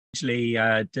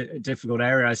hugely difficult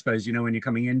area, I suppose, you know, when you're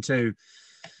coming into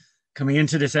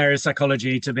this area of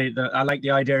psychology. I like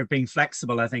the idea of being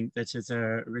flexible. I think that is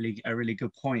a really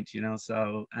good point, you know.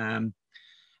 So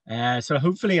so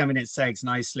hopefully, I mean, it segs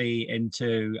nicely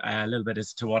into a little bit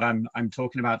as to what I'm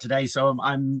talking about today. So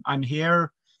I'm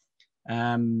here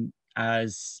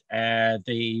as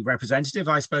the representative,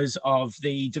 I suppose, of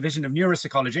the Division of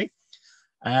Neuropsychology,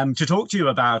 to talk to you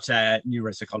about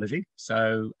neuropsychology.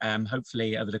 So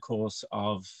hopefully over the course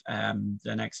of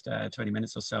the next 20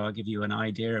 minutes or so, I'll give you an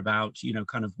idea about, you know,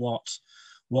 kind of what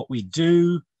we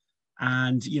do,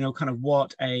 and, you know, kind of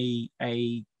what a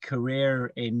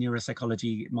career in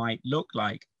neuropsychology might look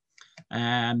like.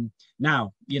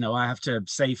 Now, you know, I have to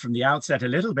say from the outset a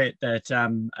little bit that,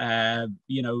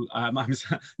 you know, I'm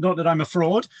not that I'm a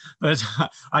fraud, but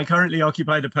I currently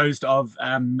occupy the post of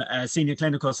a senior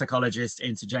clinical psychologist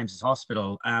in St. James's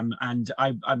Hospital. And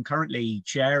I'm currently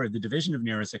chair of the Division of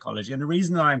Neuropsychology. And the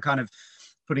reason that I'm kind of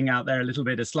putting out there a little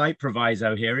bit of slight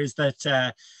proviso here is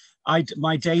that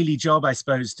my daily job, I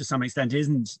suppose, to some extent,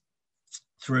 isn't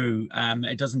through,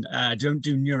 I don't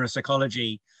do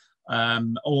neuropsychology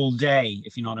all day,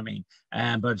 if you know what I mean.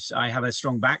 But I have a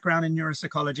strong background in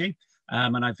neuropsychology,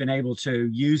 and I've been able to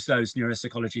use those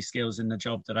neuropsychology skills in the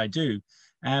job that I do.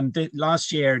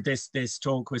 Last year, this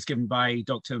talk was given by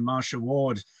Dr. Marsha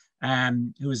Ward,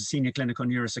 who is a senior clinical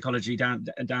neuropsychology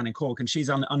down in Cork, and she's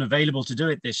unavailable to do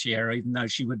it this year, even though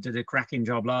she did a cracking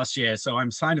job last year. So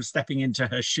I'm kind of stepping into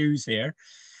her shoes here.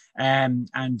 And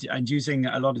using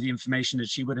a lot of the information that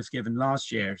she would have given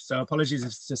last year. So apologies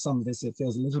if to some of this it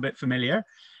feels a little bit familiar,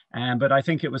 but I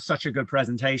think it was such a good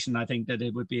presentation. I think that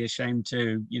it would be a shame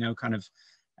to, you know, kind of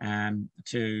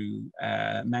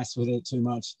mess with it too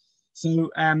much.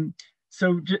 So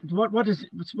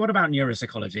what about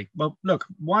neuropsychology? Well, look,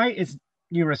 why is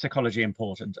neuropsychology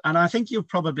important? And I think you're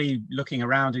probably looking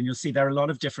around and you'll see there are a lot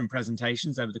of different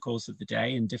presentations over the course of the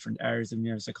day in different areas of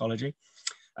neuropsychology.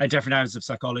 Different areas of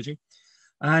psychology.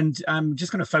 And I'm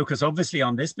just going to focus obviously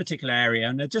on this particular area,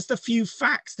 and just a few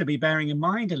facts to be bearing in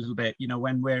mind a little bit, you know,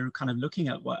 when we're kind of looking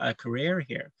at a career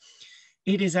here.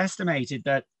 It is estimated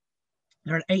that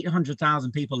there are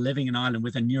 800,000 people living in Ireland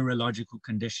with a neurological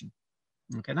condition.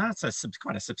 Okay, now that's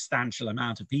quite a substantial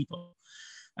amount of people.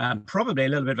 Probably a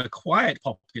little bit of a quiet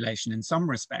population in some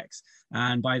respects.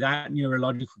 And by that,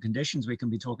 neurological conditions, we can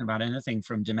be talking about anything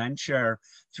from dementia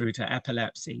through to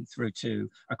epilepsy, through to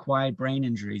acquired brain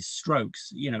injuries,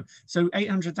 strokes, you know. So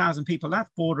 800,000 people, that's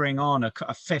bordering on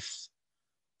a fifth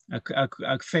of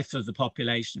the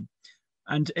population.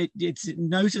 And it's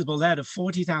noticeable there that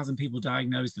 40,000 people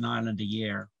diagnosed in Ireland a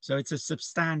year. So it's a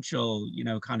substantial, you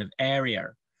know, kind of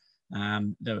area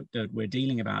that we're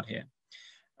dealing about here.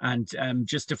 And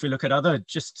just if we look at other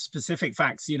just specific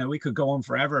facts, you know, we could go on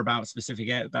forever about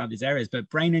these areas, but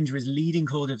brain injury is leading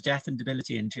cause of death and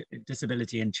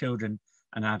disability in children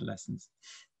and adolescents.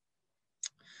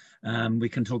 We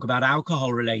can talk about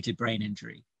alcohol-related brain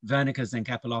injury, Wernicke's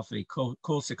encephalopathy,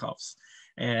 Korsakoff's,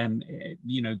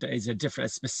 you know, is a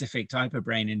specific type of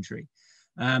brain injury.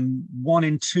 1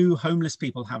 in 2 homeless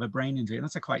people have a brain injury. And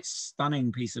that's a quite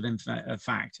stunning piece of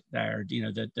fact there. You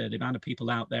know, the amount of people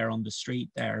out there on the street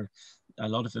there, a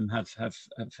lot of them have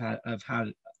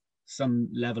had some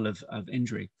level of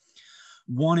injury.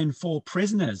 1 in 4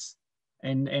 prisoners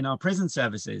in our prison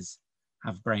services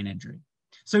have brain injury.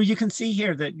 So you can see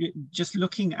here that just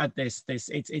looking at it's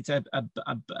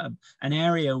an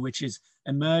area which is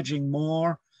emerging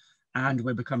more, and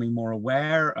we're becoming more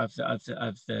aware of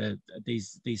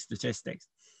these statistics.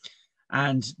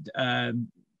 And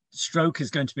stroke is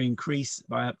going to be increased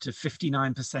by up to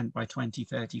 59% by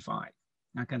 2035.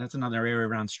 Okay, that's another area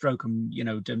around stroke. And, you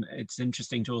know, it's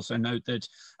interesting to also note that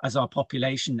as our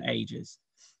population ages,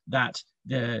 that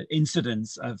the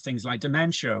incidence of things like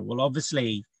dementia will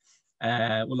obviously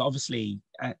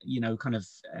you know, kind of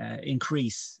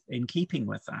increase in keeping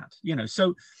with that. You know,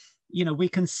 so, you know, we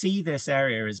can see this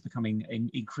area is becoming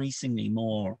increasingly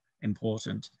more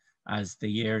important as the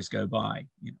years go by.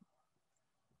 You know.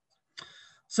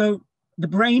 So the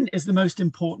brain is the most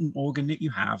important organ that you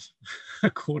have,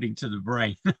 according to the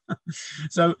brain.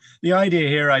 So the idea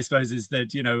here, I suppose, is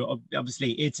that, you know,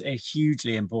 obviously it's a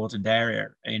hugely important area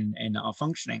in our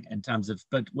functioning in terms of,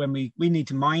 but when we need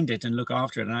to mind it and look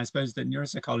after it. And I suppose that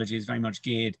neuropsychology is very much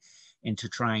geared into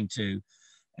trying to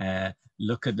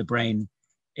look at the brain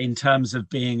in terms of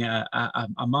being a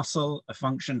muscle, a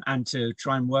function, and to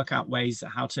try and work out ways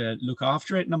how to look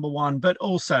after it, number one, but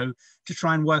also to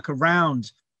try and work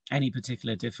around any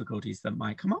particular difficulties that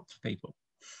might come up for people.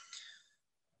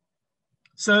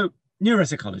 So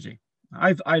neuropsychology.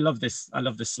 I love this. I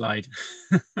love this slide.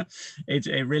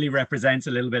 It really represents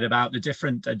a little bit about the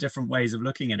different ways of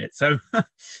looking at it. So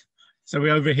so we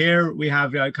over here we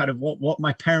have kind of what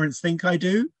my parents think I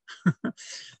do.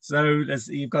 So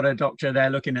you've got a doctor there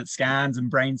looking at scans and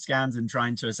brain scans and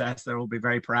trying to assess. They'll all be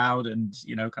very proud and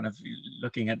kind of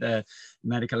looking at the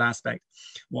medical aspect.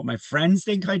 What my friends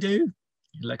think I do,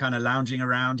 like kind of lounging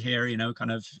around here,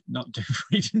 kind of not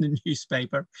reading the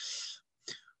newspaper.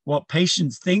 What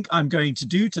patients think I'm going to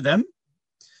do to them.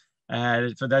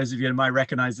 For those of you who might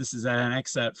recognize, this is an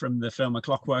excerpt from the film A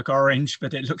Clockwork Orange,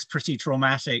 but it looks pretty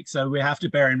traumatic. So we have to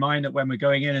bear in mind that when we're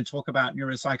going in and talk about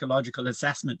neuropsychological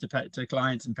assessment to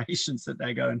clients and patients, that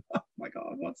they're going, oh my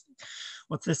God,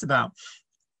 what's this about?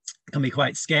 It can be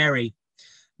quite scary.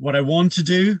 What I want to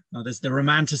do, there's the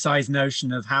romanticized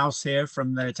notion of House here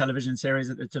from the television series,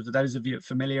 for those of you that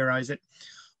familiarize it.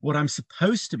 What I'm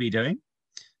supposed to be doing,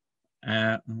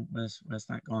 where's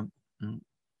that gone? Oh.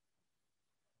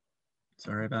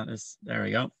 Sorry about this. There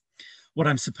we go. What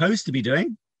I'm supposed to be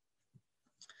doing.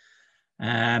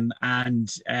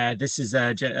 This is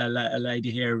a lady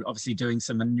here, obviously doing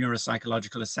some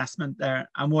neuropsychological assessment there.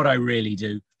 And what I really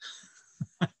do,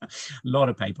 a lot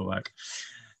of paperwork.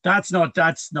 That's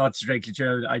not strictly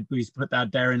true. We put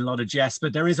that there in a lot of jest,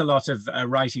 but there is a lot of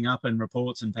writing up and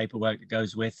reports and paperwork that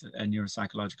goes with a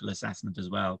neuropsychological assessment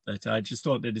as well. But I just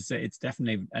thought that it's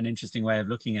definitely an interesting way of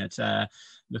looking at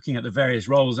the various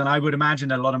roles. And I would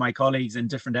imagine a lot of my colleagues in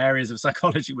different areas of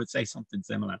psychology would say something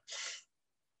similar.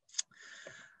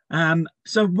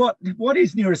 So what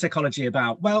is neuropsychology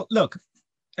about? Well, look.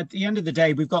 At the end of the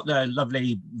day, we've got a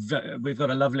lovely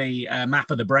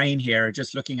map of the brain here,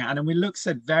 just looking at, and we looks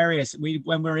at various,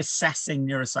 when we're assessing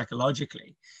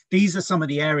neuropsychologically, these are some of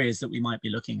the areas that we might be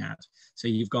looking at. So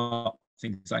you've got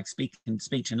things like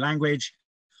speech and language,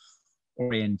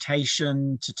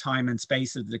 orientation to time and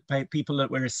space of the people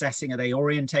that we're assessing. Are they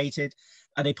orientated?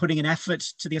 Are they putting an effort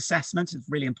to the assessment? It's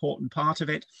a really important part of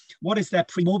it. What is their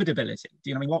premorbid ability? Do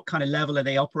you know what I mean? What kind of level are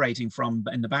they operating from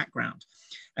in the background?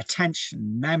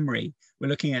 Attention, memory. We're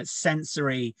looking at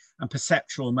sensory and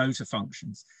perceptual motor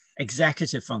functions,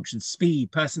 executive functions,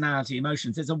 speed, personality,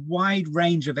 emotions. There's a wide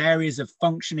range of areas of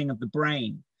functioning of the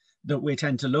brain that we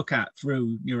tend to look at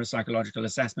through neuropsychological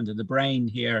assessment of the brain.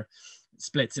 Here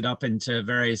splits it up into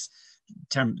various,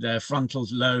 the frontal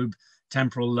lobe,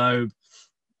 temporal lobe,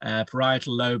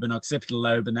 parietal lobe and occipital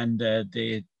lobe, and then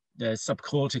the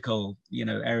subcortical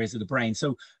areas of the brain.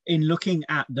 So in looking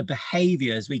at the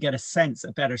behaviors, we get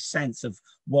a better sense of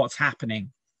what's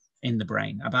happening in the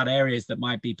brain, about areas that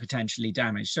might be potentially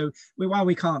damaged. So while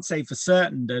we can't say for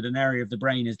certain that an area of the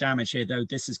brain is damaged here, though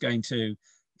this is going to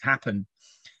happen,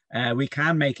 we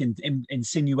can make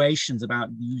insinuations about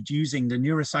using the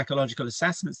neuropsychological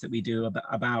assessments that we do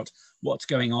about what's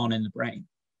going on in the brain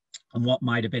and what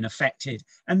might have been affected,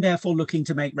 and therefore looking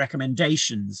to make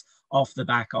recommendations off the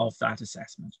back of that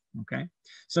assessment. Okay,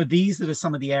 so these are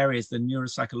some of the areas, the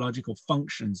neuropsychological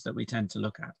functions that we tend to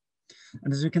look at.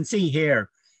 And as we can see here,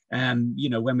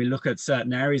 when we look at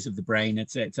certain areas of the brain,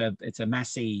 it's a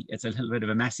little bit of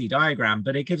a messy diagram,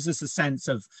 but it gives us a sense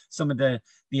of some of the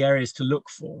areas to look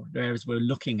for, the areas we're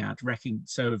looking at.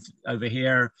 So over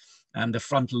here, the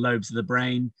frontal lobes of the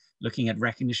brain, looking at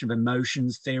recognition of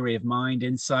emotions, theory of mind,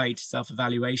 insight,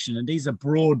 self-evaluation. And these are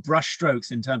broad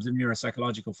brushstrokes in terms of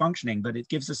neuropsychological functioning, but it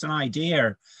gives us an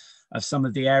idea of some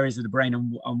of the areas of the brain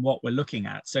and what we're looking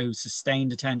at. So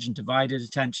sustained attention, divided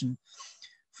attention,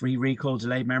 free recall,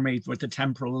 delayed memory with the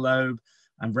temporal lobe,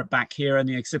 and back here in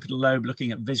the occipital lobe,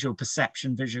 looking at visual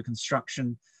perception, visual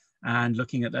construction, and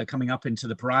looking at coming up into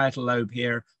the parietal lobe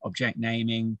here, object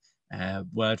naming,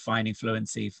 word finding,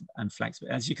 fluency, and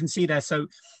flexibility. As you can see there, so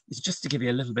it's just to give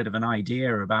you a little bit of an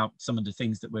idea about some of the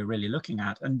things that we're really looking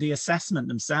at. And the assessment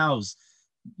themselves,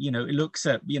 it looks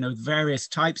at, various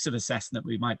types of assessment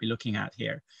we might be looking at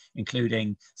here,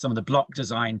 including some of the block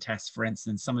design tests, for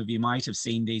instance. Some of you might have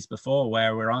seen these before,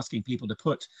 where we're asking people to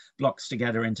put blocks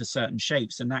together into certain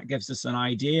shapes, and that gives us an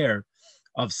idea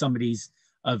of somebody's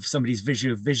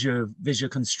visual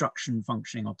construction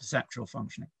functioning or perceptual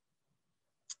functioning.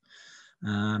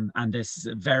 And there's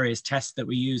various tests that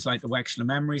we use, like the Wechsler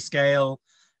memory scale.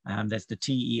 There's the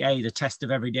TEA, the test of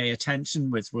everyday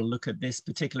attention, which we'll look at this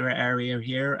particular area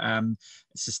here,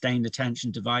 sustained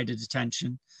attention, divided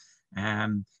attention.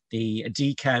 The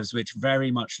DKEVs, which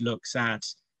very much looks at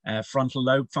frontal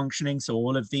lobe functioning. So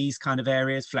all of these kind of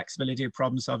areas, flexibility of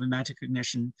problem solving,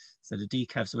 metacognition. So the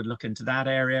DKEVs would look into that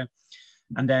area,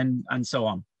 and so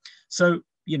on. So,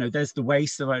 there's the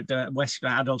WAIS, the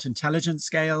Wechsler Adult Intelligence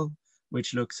Scale,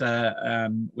 which looks,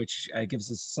 gives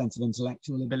us a sense of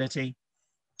intellectual ability.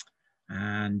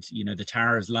 And, you know, the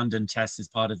Towers London test is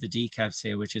part of the DCAVs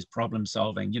here, which is problem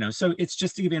solving, you know. So it's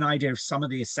just to give you an idea of some of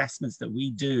the assessments that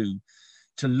we do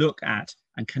to look at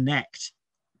and connect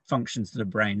functions to the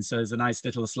brain. So there's a nice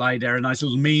little slide there, a nice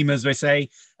little meme, as we say,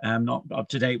 not up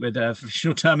to date with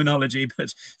official terminology,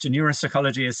 but to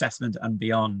neuropsychology assessment and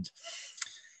beyond.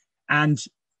 And,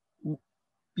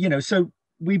 you know, so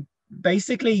we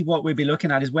basically, what we'll be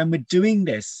looking at is when we're doing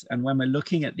this and when we're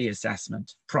looking at the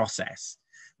assessment process,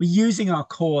 we're using our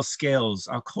core skills.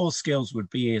 Our core skills would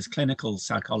be as clinical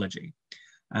psychology.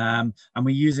 And we're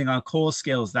using our core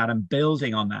skills that and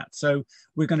building on that. So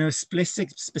we're going to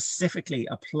specifically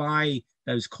apply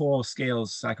those core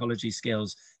skills, psychology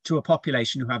skills, to a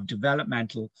population who have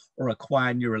developmental or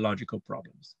acquired neurological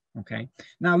problems. Okay.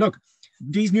 Now, look,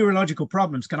 these neurological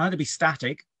problems can either be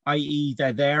static, i.e.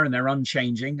 they're there and they're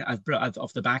unchanging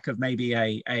off the back of maybe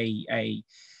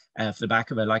off the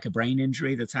back of like a brain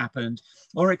injury that's happened,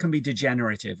 or it can be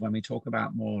degenerative. When we talk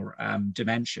about more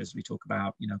dementias, we talk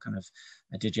about, you know, kind of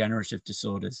degenerative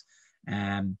disorders,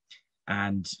 and,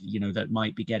 you know, that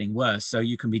might be getting worse. So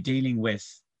you can be dealing with,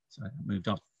 sorry, I moved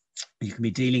on. You can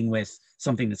be dealing with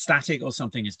something that's static or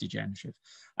something that's degenerative.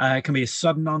 It can be a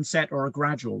sudden onset or a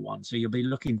gradual one. So you'll be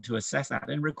looking to assess that,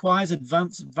 and requires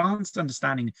advanced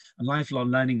understanding and lifelong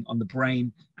learning on the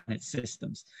brain and its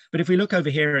systems. But if we look over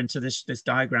here into this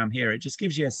diagram here, it just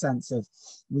gives you a sense of,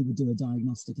 we would do a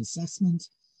diagnostic assessment.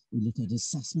 We look at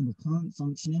assessment of current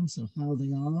functioning, so how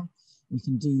they are. We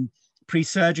can do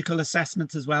pre-surgical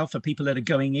assessments as well for people that are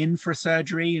going in for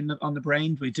surgery on the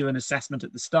brain. We do an assessment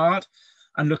at the start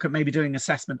and look at maybe doing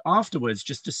assessment afterwards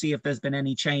just to see if there's been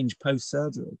any change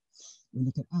post-surgery. We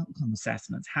look at outcome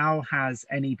assessments. How has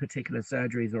any particular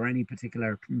surgeries or any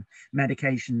particular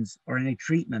medications or any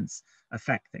treatments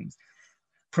affect things?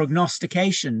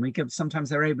 Prognostication, sometimes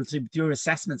they're able to do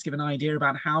assessments, give an idea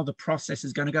about how the process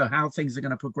is going to go, how things are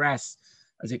going to progress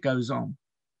as it goes on.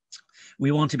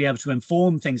 We want to be able to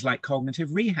inform things like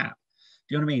cognitive rehab.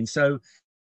 Do you know what I mean? So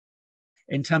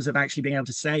in terms of actually being able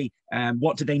to say,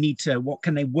 what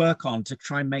can they work on to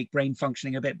try and make brain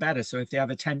functioning a bit better? So if they have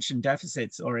attention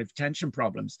deficits or attention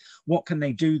problems, what can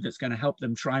they do that's going to help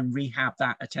them try and rehab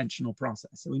that attentional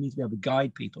process? So we need to be able to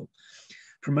guide people.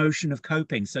 Promotion of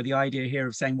coping. So the idea here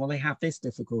of saying, well, they have this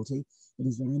difficulty, but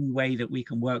is there any way that we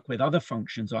can work with other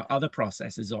functions or other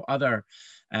processes or other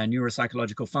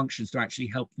neuropsychological functions to actually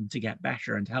help them to get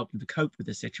better and to help them to cope with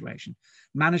the situation?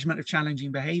 Management of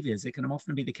challenging behaviors. It can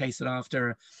often be the case that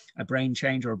after a brain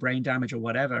change or a brain damage or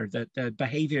whatever, that the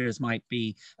behaviors might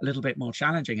be a little bit more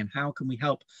challenging. And how can we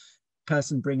help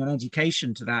person bring an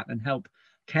education to that and help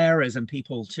carers and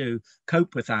people to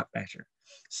cope with that better?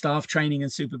 Staff training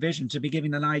and supervision, to be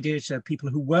giving an idea to people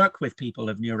who work with people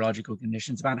of neurological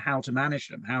conditions about how to manage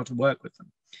them, how to work with them.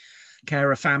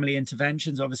 Carer family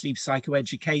interventions, obviously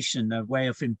psychoeducation, a way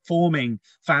of informing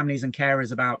families and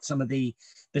carers about some of the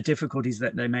difficulties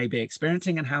that they may be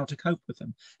experiencing and how to cope with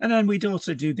them. And then we'd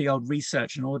also do the old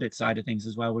research and audit side of things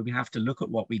as well, where we have to look at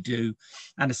what we do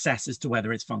and assess as to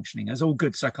whether it's functioning, as all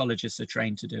good psychologists are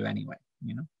trained to do anyway,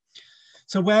 you know.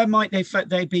 So where might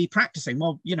they be practicing?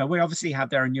 Well, you know, we obviously have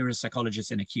there are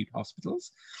neuropsychologists in acute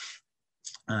hospitals,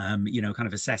 you know, kind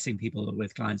of assessing people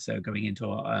with clients that are going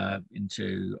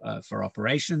into for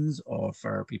operations, or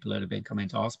for people that have been coming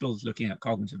to hospitals looking at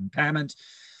cognitive impairment.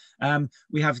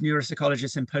 We have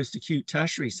neuropsychologists in post-acute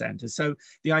tertiary centers. So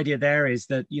the idea there is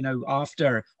that, you know,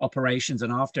 after operations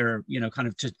and after, you know, kind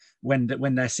of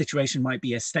when their situation might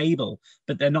be stable,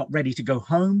 but they're not ready to go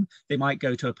home, they might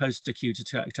go to a post-acute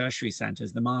tertiary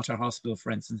centers. The Mater Hospital,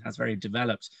 for instance, has very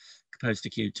developed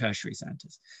post-acute tertiary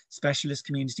centers. Specialist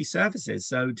community services,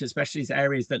 so to specialist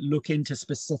areas that look into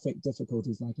specific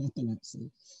difficulties like epilepsy,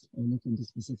 or look into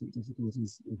specific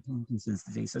difficulties with Parkinson's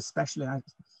disease.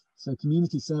 So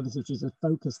community services, which is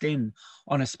focused in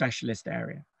on a specialist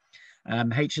area.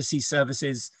 HSC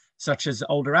services such as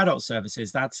older adult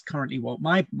services. That's currently what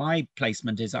my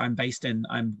placement is. I'm based in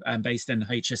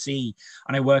HSE,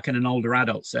 and I work in an older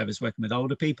adult service, working with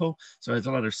older people. So there's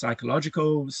a lot of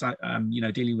psychological, you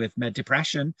know, dealing with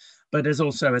depression, but there's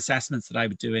also assessments that I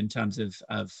would do in terms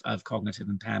of cognitive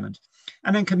impairment.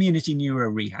 And then community neuro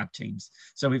rehab teams.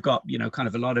 So we've got, you know, kind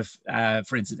of a lot of,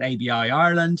 for instance, ABI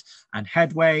Ireland and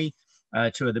Headway,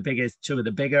 two of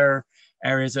the bigger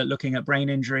areas are looking at brain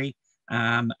injury. You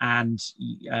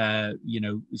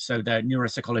know, so the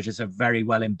neuropsychologists are very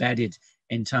well embedded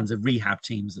in terms of rehab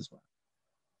teams as well.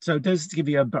 So those to give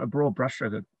you a broad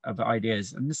brushstroke of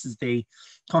ideas. And this is the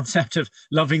concept of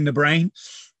loving the brain.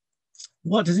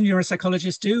 What does a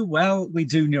neuropsychologist do? Well, we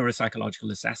do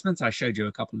neuropsychological assessments. I showed you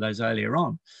a couple of those earlier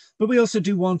on, but we also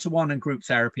do one-to-one and group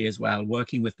therapy as well,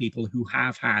 working with people who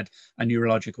have had a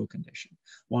neurological condition.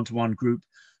 One-to-one group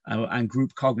and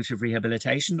group cognitive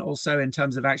rehabilitation, also in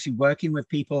terms of actually working with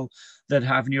people that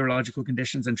have neurological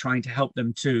conditions and trying to help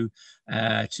them to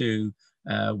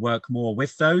work more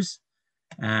with those.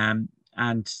 And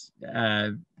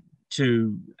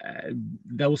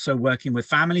also working with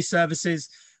family services.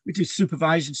 We do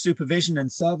supervision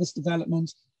and service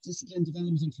development, discipline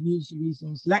development and community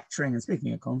resource, lecturing and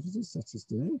speaking at conferences such as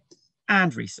today,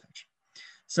 and research.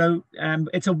 So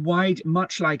it's a wide,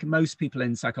 much like most people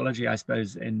in psychology, I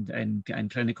suppose, in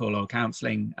clinical or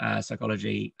counseling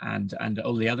psychology and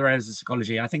all the other areas of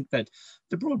psychology, I think that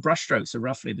the broad brushstrokes are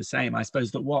roughly the same. I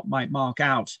suppose that what might mark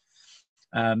out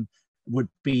would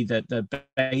be that the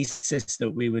basis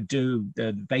that we would do,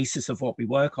 the basis of what we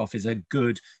work off is a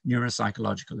good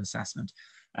neuropsychological assessment.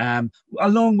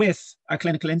 Along with a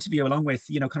clinical interview, along with,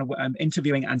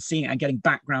 interviewing and seeing and getting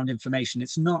background information.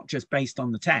 It's not just based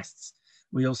on the tests.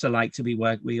 We also like to we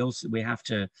have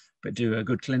to do a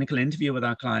good clinical interview with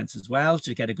our clients as well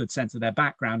to get a good sense of their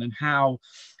background and how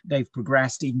they've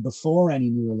progressed even before any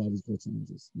neurological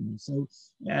changes. So,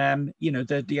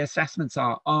 the assessments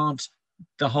aren't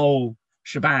the whole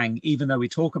shebang, even though we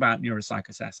talk about neuropsych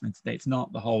assessments, it's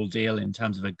not the whole deal in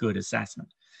terms of a good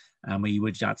assessment.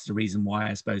 That's the reason why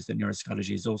I suppose that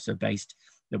neuropsychology is also based,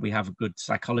 that we have a good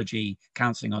psychology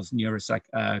counseling as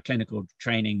clinical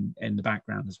training in the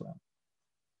background as well.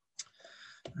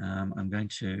 I'm going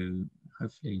to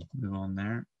hopefully move on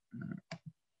there.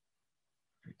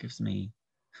 It gives me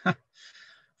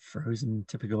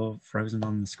typical frozen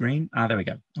on the screen. There we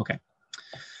go. Okay.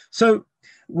 So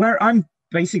where I'm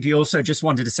basically also just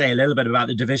wanted to say a little bit about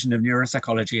the division of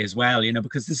neuropsychology as well,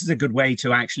 because this is a good way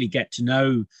to actually get to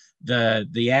know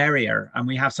the area. And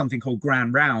we have something called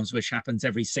Grand Rounds, which happens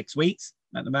every 6 weeks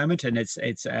at the moment. And it's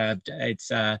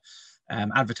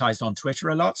advertised on Twitter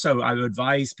a lot. So I would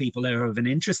advise people who have been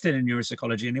interested in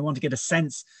neuropsychology and they want to get a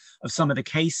sense of some of the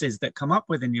cases that come up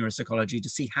within neuropsychology to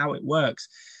see how it works.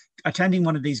 Attending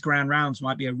one of these grand rounds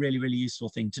might be a really, really useful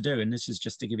thing to do. And this is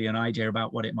just to give you an idea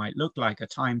about what it might look like, a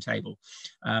timetable.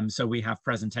 So we have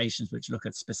presentations which look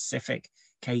at specific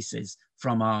cases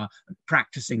from our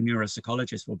practicing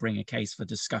neuropsychologists. Will bring a case for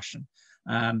discussion.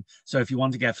 So if you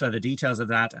want to get further details of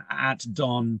that,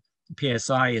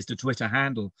 @DonPSI is the Twitter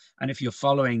handle. And if you're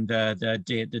following the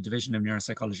Division of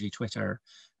Neuropsychology Twitter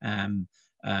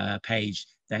page,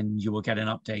 then you will get an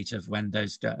update of when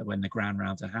the grand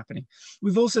rounds are happening.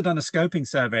 We've also done a scoping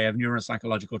survey of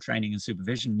neuropsychological training and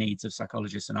supervision needs of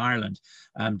psychologists in Ireland,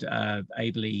 and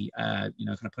ably, kind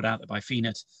of put out there by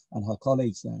Finet and her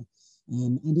colleagues there.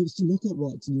 And it was to look at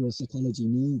what neuropsychology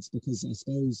needs, because I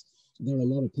suppose there are a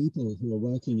lot of people who are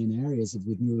working in areas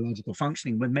with neurological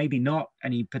functioning with maybe not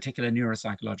any particular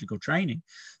neuropsychological training.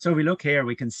 So we look here,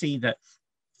 we can see that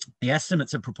the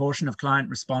estimates of proportion of client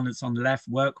respondents on the left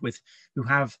work with who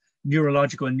have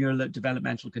neurological and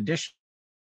neurodevelopmental conditions.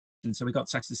 And so we got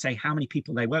to say how many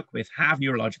people they work with have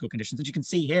neurological conditions. As you can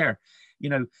see here,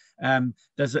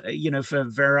 there's for a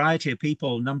variety of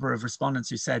people, number of respondents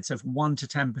who said, so 1 to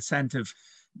 10% of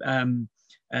on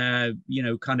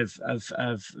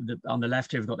the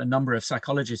left here, we've got the number of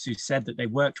psychologists who said that they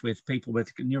worked with people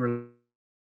with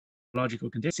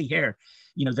neurological conditions. See here,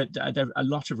 that there are a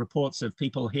lot of reports of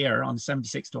people here on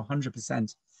 76 to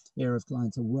 100% here of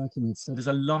clients are working with. So there's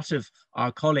a lot of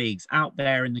our colleagues out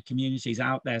there in the communities,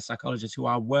 out there, psychologists who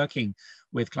are working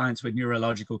with clients with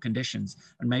neurological conditions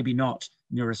and maybe not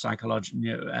need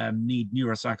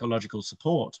neuropsychological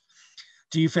support.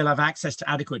 Do you feel have access to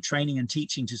adequate training and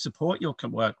teaching to support your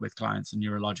work with clients in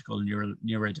neurological and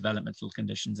neurodevelopmental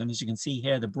conditions? And as you can see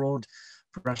here, the broad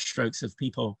brushstrokes of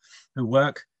people who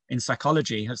work in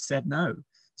psychology have said no.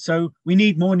 So we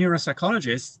need more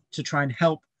neuropsychologists to try and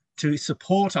help to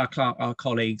support our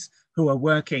colleagues who are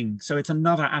working. So it's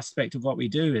another aspect of what we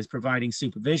do, is providing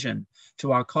supervision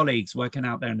to our colleagues working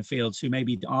out there in the fields who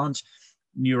maybe aren't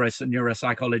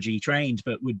neuropsychology trained,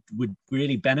 but would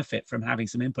really benefit from having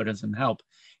some input and some help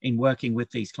in working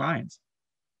with these clients.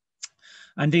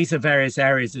 And these are various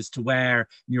areas as to where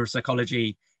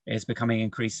neuropsychology is becoming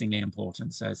increasingly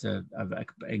important. So it's a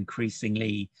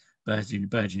increasingly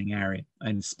burgeoning area.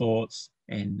 in sports,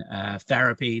 in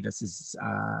therapy. This is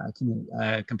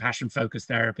compassion-focused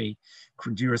therapy,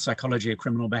 neuropsychology of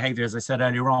criminal behavior. As I said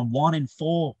earlier on, 1 in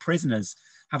 4 prisoners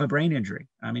have a brain injury.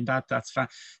 I mean, that's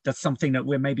something that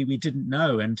maybe we didn't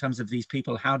know in terms of these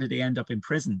people. How did they end up in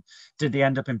prison? Did they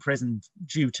end up in prison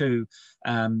due to,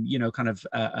 kind of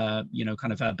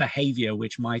a behavior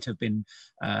which might have been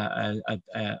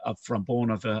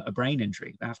born of a brain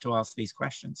injury? We have to ask these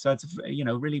questions. So it's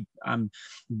really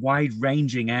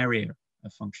wide-ranging area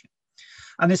of functioning.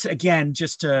 And this, again,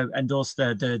 just to endorse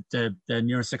the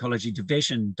neuropsychology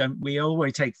division, we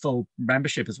always take full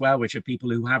membership as well, which are people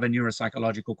who have a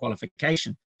neuropsychological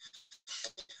qualification.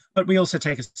 But we also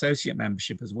take associate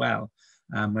membership as well,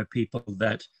 with people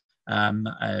that,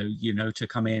 to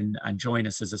come in and join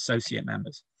us as associate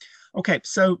members. Okay,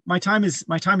 so my time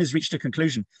has reached a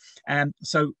conclusion.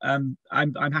 So I'm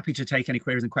happy to take any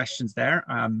queries and questions there.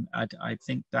 I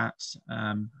think that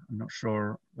I'm not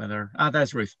sure whether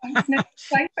there's Ruth.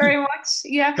 Thanks very much.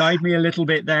 Yeah. Guide me a little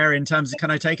bit there in terms of,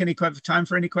 can I take any time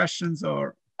for any questions,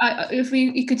 or? If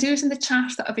you could do it in the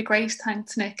chat, that would be great.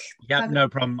 Thanks, Nick. Yeah, no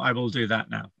problem. I will do that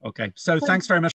now. Okay, so thanks very much.